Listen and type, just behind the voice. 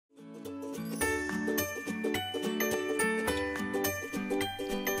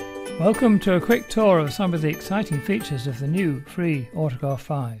Welcome to a quick tour of some of the exciting features of the new free Autograph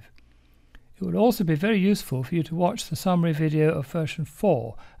 5. It would also be very useful for you to watch the summary video of version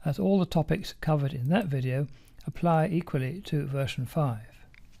 4, as all the topics covered in that video apply equally to version 5.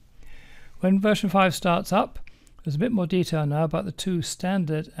 When version 5 starts up, there's a bit more detail now about the two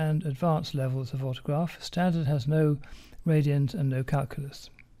standard and advanced levels of Autograph. Standard has no radians and no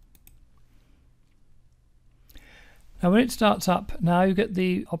calculus. Now when it starts up, now you get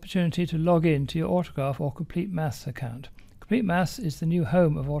the opportunity to log in to your Autograph or Complete Maths account. Complete Maths is the new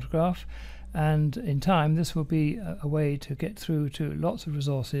home of Autograph, and in time this will be a way to get through to lots of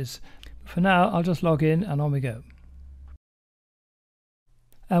resources. For now, I'll just log in and on we go.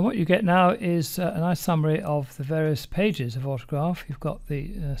 And what you get now is a nice summary of the various pages of Autograph. You've got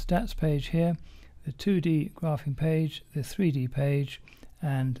the stats page here, the 2D graphing page, the 3D page,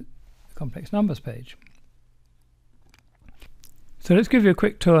 and the complex numbers page. So let's give you a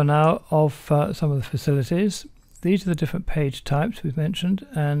quick tour now of some of the facilities. These are the different page types we've mentioned,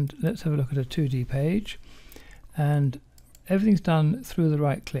 and let's have a look at a 2D page. And everything's done through the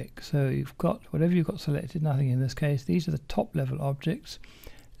right click. So you've got whatever you've got selected, nothing in this case. These are the top level objects.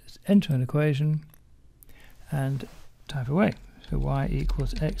 Let's enter an equation and type away. So y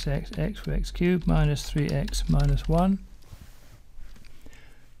equals x for x cubed minus 3x minus 1.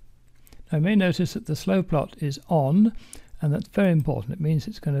 Now you may notice that the slow plot is on, and that's very important. It means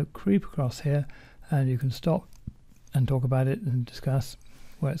it's going to creep across here, and you can stop and talk about it and discuss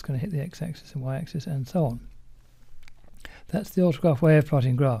where it's going to hit the x-axis and y-axis and so on. That's the Autograph way of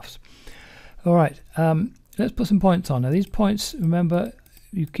plotting graphs. Alright, let's put some points on. Now these points, remember,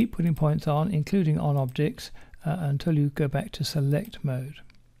 you keep putting points on, including on objects, until you go back to select mode.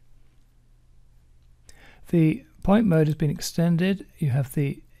 The point mode has been extended. You have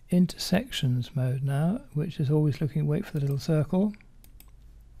the intersections mode now, which is always looking, wait for the little circle,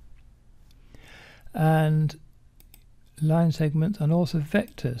 and line segments and also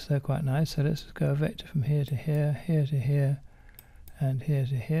vectors. They're quite nice. So let's just go a vector from here to here, here to here, and here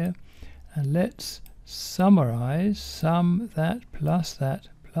to here, and let's summarize, sum that,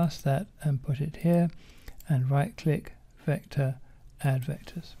 and put it here, and right click, vector, add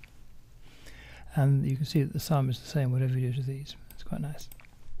vectors, and you can see that the sum is the same whatever you do to these. It's quite nice.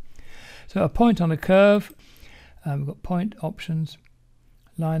 So a point on a curve, we've got point options,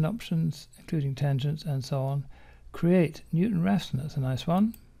 line options, including tangents and so on. Create Newton-Raphson, that's a nice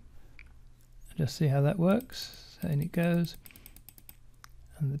one. Just see how that works. So in it goes.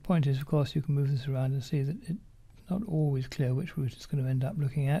 And the point is, of course, you can move this around and see that it's not always clear which route it's going to end up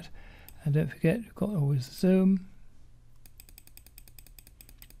looking at. And don't forget, you've got always the zoom.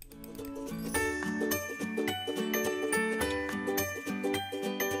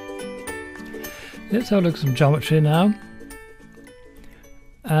 Let's have a look at some geometry now,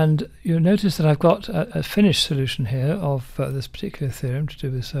 and you'll notice that I've got a finished solution here of this particular theorem to do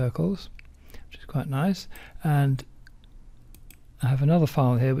with circles, which is quite nice, and I have another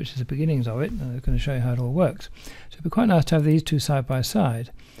file here which is the beginnings of it, and I'm going to show you how it all works. So it'd be quite nice to have these two side by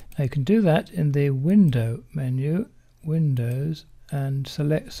side. Now you can do that in the window menu, Windows, and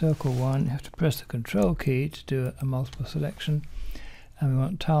select circle 1. You have to press the Control key to do a multiple selection, and we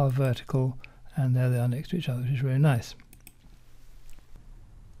want tile vertical, and there they are next to each other, which is really nice.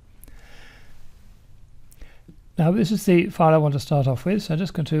 Now this is the file I want to start off with, so I'm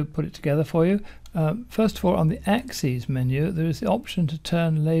just going to put it together for you. First of all, on the Axes menu there is the option to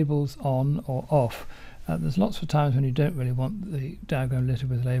turn labels on or off. There's lots of times when you don't really want the diagram littered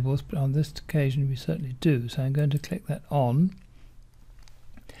with labels, but on this occasion we certainly do, so I'm going to click that on.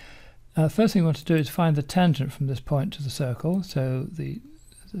 First thing you want to do is find the tangent from this point to the circle. So the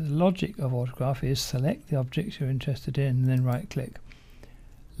logic of Autograph is select the objects you're interested in and then right click,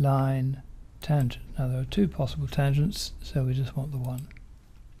 line, tangent. Now there are two possible tangents, so we just want the one.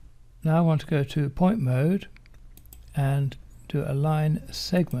 Now I want to go to point mode and do a line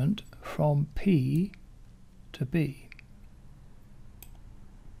segment from P to B,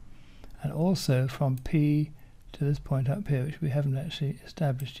 and also from P to this point up here, which we haven't actually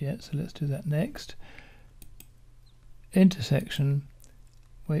established yet, so let's do that next. Intersection,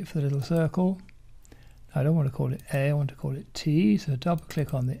 wait for the little circle. I don't want to call it A, I want to call it T, so double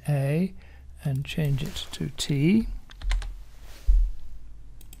click on the A and change it to T.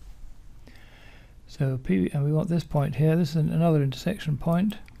 So P, and we want this point here. This is another intersection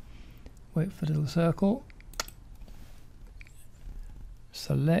point. Wait for the little circle.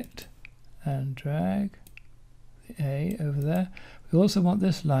 Select and drag the A over there. We also want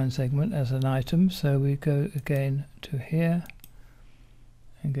this line segment as an item, so we go again to here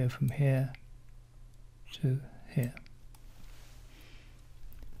and go from here to here.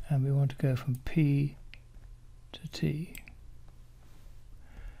 and we want to go from P to T.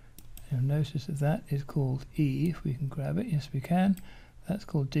 You'll notice that that is called E, if we can grab it. Yes, we can. That's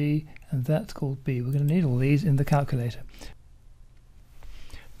called D, and that's called B. We're going to need all these in the calculator.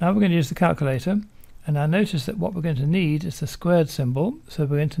 Now we're going to use the calculator, and now notice that what we're going to need is the squared symbol, so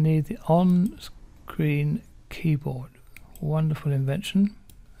we're going to need the on-screen keyboard. Wonderful invention.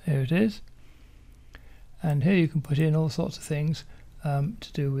 Here it is. And here you can put in all sorts of things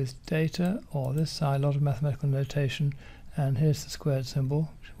to do with data, or this side, a lot of mathematical notation, and here's the squared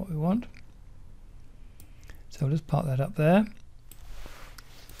symbol, which is what we want. So we'll just park that up there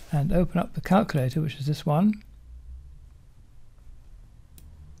and open up the calculator, which is this one.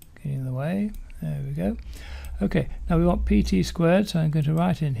 Get in the way. There we go. Okay, now we want pt squared, so I'm going to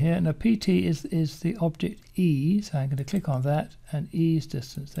write in here. Now pt is the object e, so I'm going to click on that, and e's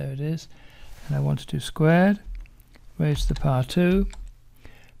distance, there it is. And I want to do squared, raised to the power 2.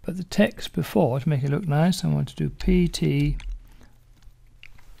 But the text before, to make it look nice, I want to do pt.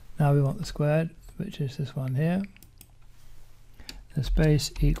 Now we want the squared, which is this one here. The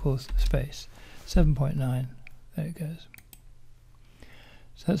space equals space. 7.9. There it goes.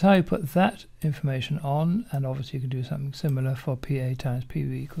 So that's how you put that information on, and obviously you can do something similar for PA times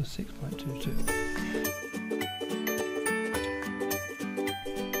PB equals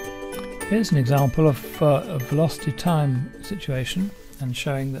 6.22. Here's an example of a velocity time situation, and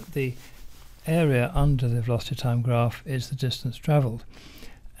showing that the area under the velocity time graph is the distance travelled.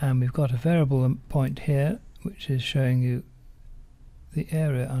 And we've got a variable point here which is showing you the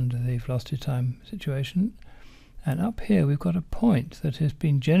area under the velocity time situation, and up here we've got a point that has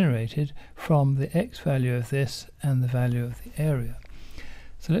been generated from the x value of this and the value of the area.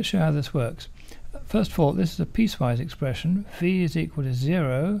 So let's show how this works. First of all, this is a piecewise expression. V is equal to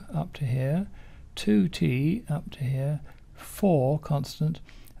 0 up to here, 2t up to here, 4 constant,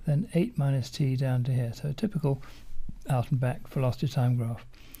 then 8 minus t down to here. So a typical out and back velocity time graph.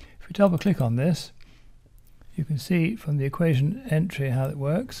 If we double click on this, you can see from the equation entry how it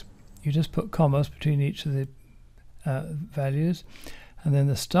works. You just put commas between each of the values, and then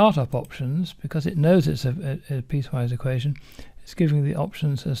the startup options, because it knows it's a piecewise equation, it's giving the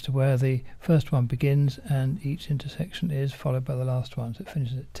options as to where the first one begins and each intersection is, followed by the last one, so it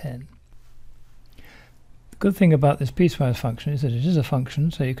finishes at 10. The good thing about this piecewise function is that it is a function,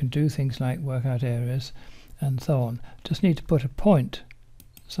 so you can do things like work out areas and so on. Just need to put a point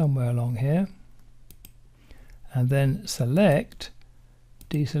somewhere along here, and then select,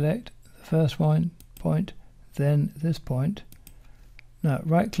 deselect the first point, then this point. Now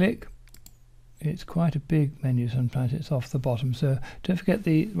right click, it's quite a big menu, sometimes it's off the bottom, so don't forget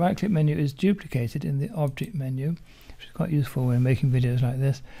the right click menu is duplicated in the object menu, which is quite useful when making videos like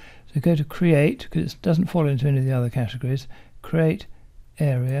this. So go to create, because it doesn't fall into any of the other categories, create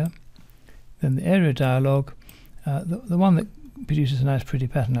area, then the area dialog, the one that produces a nice pretty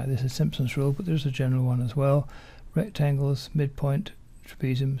pattern like this is Simpson's rule, but there's a general one as well, rectangles, midpoint,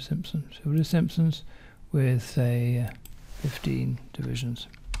 trapezium, Simpson. So we'll do Simpsons with say 15 divisions.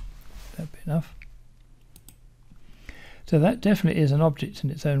 That'd be enough. So that definitely is an object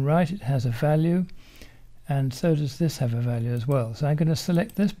in its own right. It has a value, and so does this have a value as well. So I'm going to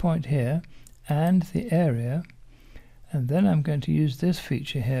select this point here and the area, and then I'm going to use this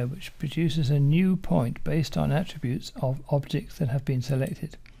feature here, which produces a new point based on attributes of objects that have been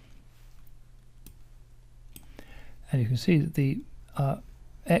selected. And you can see that the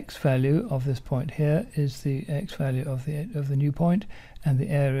x value of this point here is the x value of the new point, and the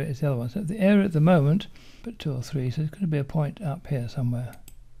area is the other one. So the area at the moment, but 2 or 3, so it's going to be a point up here somewhere,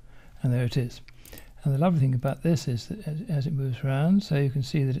 and there it is. And the lovely thing about this is that as it moves around, so you can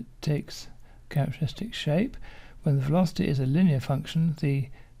see that it takes characteristic shape. When the velocity is a linear function, the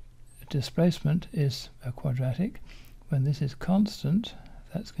displacement is a quadratic. When this is constant,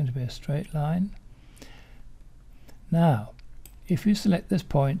 that's going to be a straight line. Now, if you select this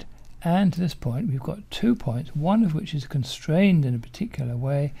point and this point, we've got 2 points, one of which is constrained in a particular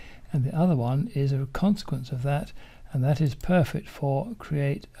way, and the other one is a consequence of that, and that is perfect for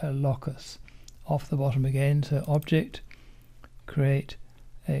create a locus. Off the bottom again, so object, create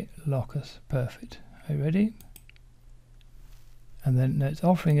a locus, perfect. Are you ready? And then it's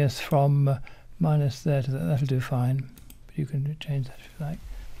offering us from minus there to that. That'll do fine, but you can change that if you like.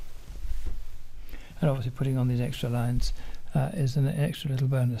 And obviously putting on these extra lines is an extra little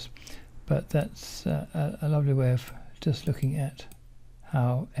bonus, but that's a lovely way of just looking at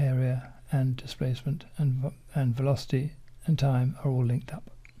how area and displacement and velocity and time are all linked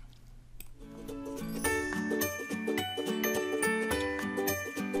up.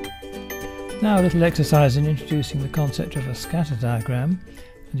 Now a little exercise in introducing the concept of a scatter diagram,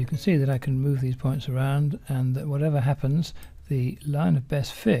 And you can see that I can move these points around, and that whatever happens, the line of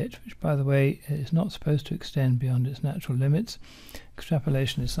best fit, which by the way is not supposed to extend beyond its natural limits.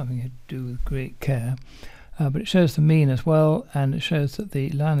 Extrapolation is something you do with great care, but it shows the mean as well, and it shows that the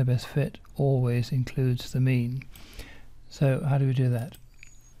line of best fit always includes the mean. So how do we do that?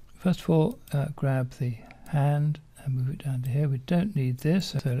 First of all, grab the hand and move it down to here. We don't need this,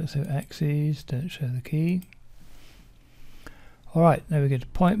 so let's do axes, don't show the key. Alright, now we go to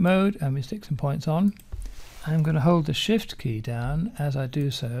point mode and we stick some points on. I'm going to hold the shift key down as I do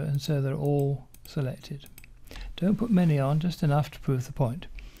so, and so they're all selected. Don't put many on, just enough to prove the point.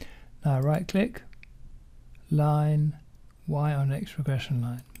 Now right click, line, Y on X regression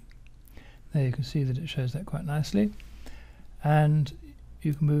line. There you can see that it shows that quite nicely, and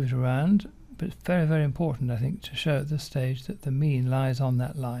you can move it around, but it's very, very important, I think, to show at this stage that the mean lies on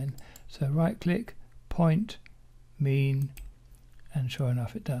that line. So right click, point, mean, and sure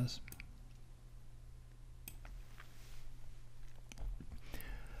enough it does.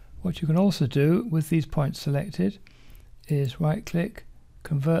 What you can also do with these points selected is right click,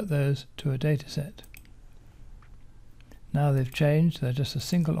 convert those to a data set. Now they've changed, they're just a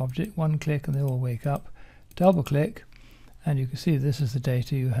single object, one click and they all wake up. Double click and you can see this is the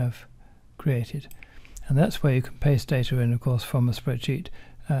data you have created, and that's where you can paste data in, of course, from a spreadsheet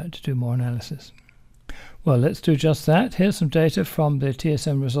to do more analysis. Well, let's do just that. Here's some data from the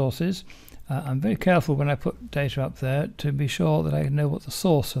TSM resources. I'm very careful when I put data up there to be sure that I know what the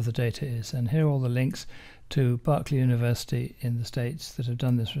source of the data is, and here are all the links to Berkeley University in the States that have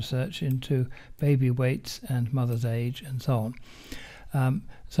done this research into baby weights and mother's age and so on.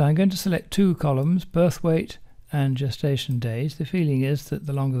 So I'm going to select two columns, birth weight and gestation days. The feeling is that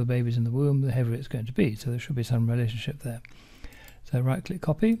the longer the baby's in the womb, the heavier it's going to be, so there should be some relationship there. So right click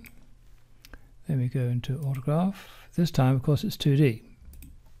copy. Then we go into autograph. This time, of course, it's 2D.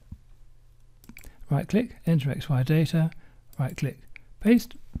 Right click, enter XY data, right click,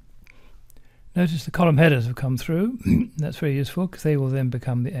 paste. Notice the column headers have come through. That's very useful because they will then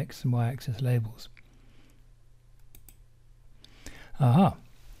become the X and Y axis labels. Aha.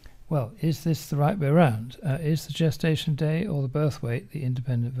 Well, is this the right way around? Is the gestation day or the birth weight the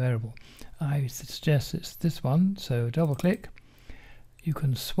independent variable? I suggest it's this one, so double click. You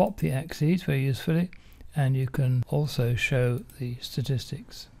can swap the axes very usefully, and you can also show the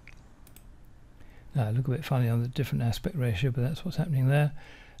statistics. Now, look a bit funny on the different aspect ratio, but that's what's happening there.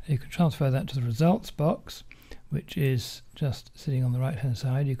 You can transfer that to the results box, which is just sitting on the right hand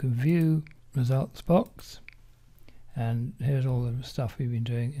side. You can view results box, and here's all the stuff we've been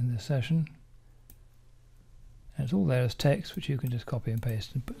doing in this session. And it's all there as text, which you can just copy and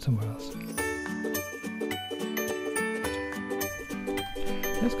paste and put somewhere else.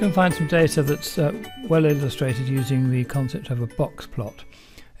 Let's go and find some data that's well illustrated using the concept of a box plot.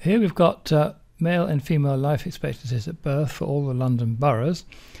 Here we've got male and female life expectancies at birth for all the London boroughs.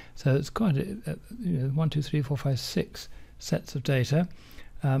 So it's quite a, 1, 2, 3, 4, 5, 6 sets of data.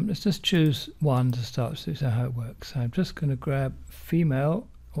 Let's just choose one to start to see how it works. So I'm just going to grab female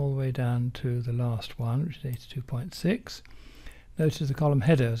all the way down to the last one, which is 82.6. Notice the column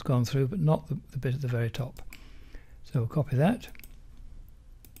header has gone through, but not the bit at the very top. So we'll copy that.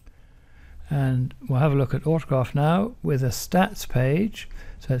 And we'll have a look at autograph now with a stats page.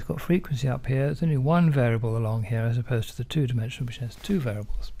 So it's got frequency up here. There's only one variable along here as opposed to the two-dimensional, which has two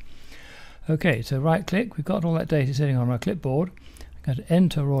variables. Okay, so right click. We've got all that data sitting on our clipboard. I'm going to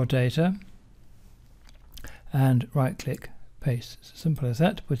enter raw data and right click paste. It's as simple as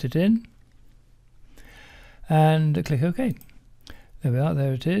that. Put it in and click OK. There we are,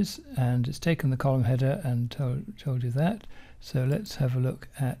 there it is, and it's taken the column header and told you that. So let's have a look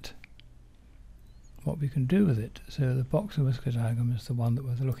at what we can do with it. So the box and whisker diagram is the one that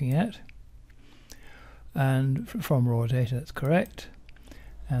we're looking at, and from raw data, that's correct,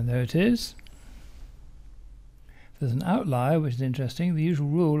 and there it is. There's an outlier, which is interesting. The usual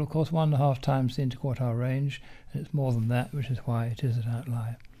rule, of course, 1.5 times the interquartile range, and it's more than that, which is why it is an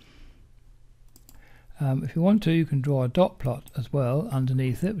outlier. If you want to, you can draw a dot plot as well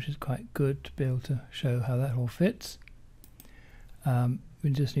underneath it, which is quite good to be able to show how that all fits. We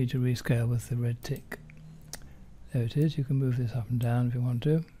just need to rescale with the red tick. There it is. You can move this up and down if you want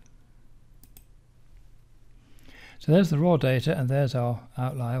to. So there's the raw data, and there's our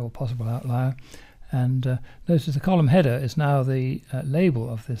outlier or possible outlier. And notice the column header is now the label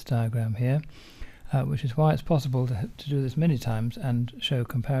of this diagram here, which is why it's possible to do this many times and show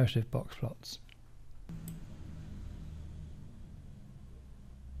comparative box plots.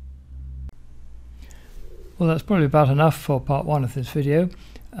 Well, that's probably about enough for part 1 of this video.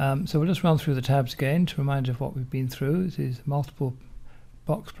 So we'll just run through the tabs again to remind you of what we've been through. These multiple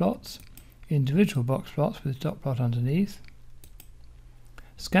box plots, individual box plots with dot plot underneath,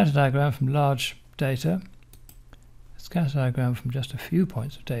 scatter diagram from large data, scatter diagram from just a few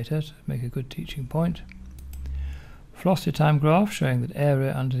points of data to make a good teaching point, velocity time graph showing that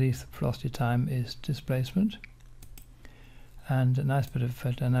area underneath velocity time is displacement, and a nice bit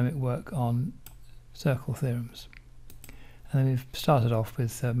of dynamic work on circle theorems. And then we've started off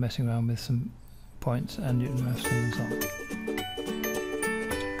with messing around with some points and Newton-Raphson and so on.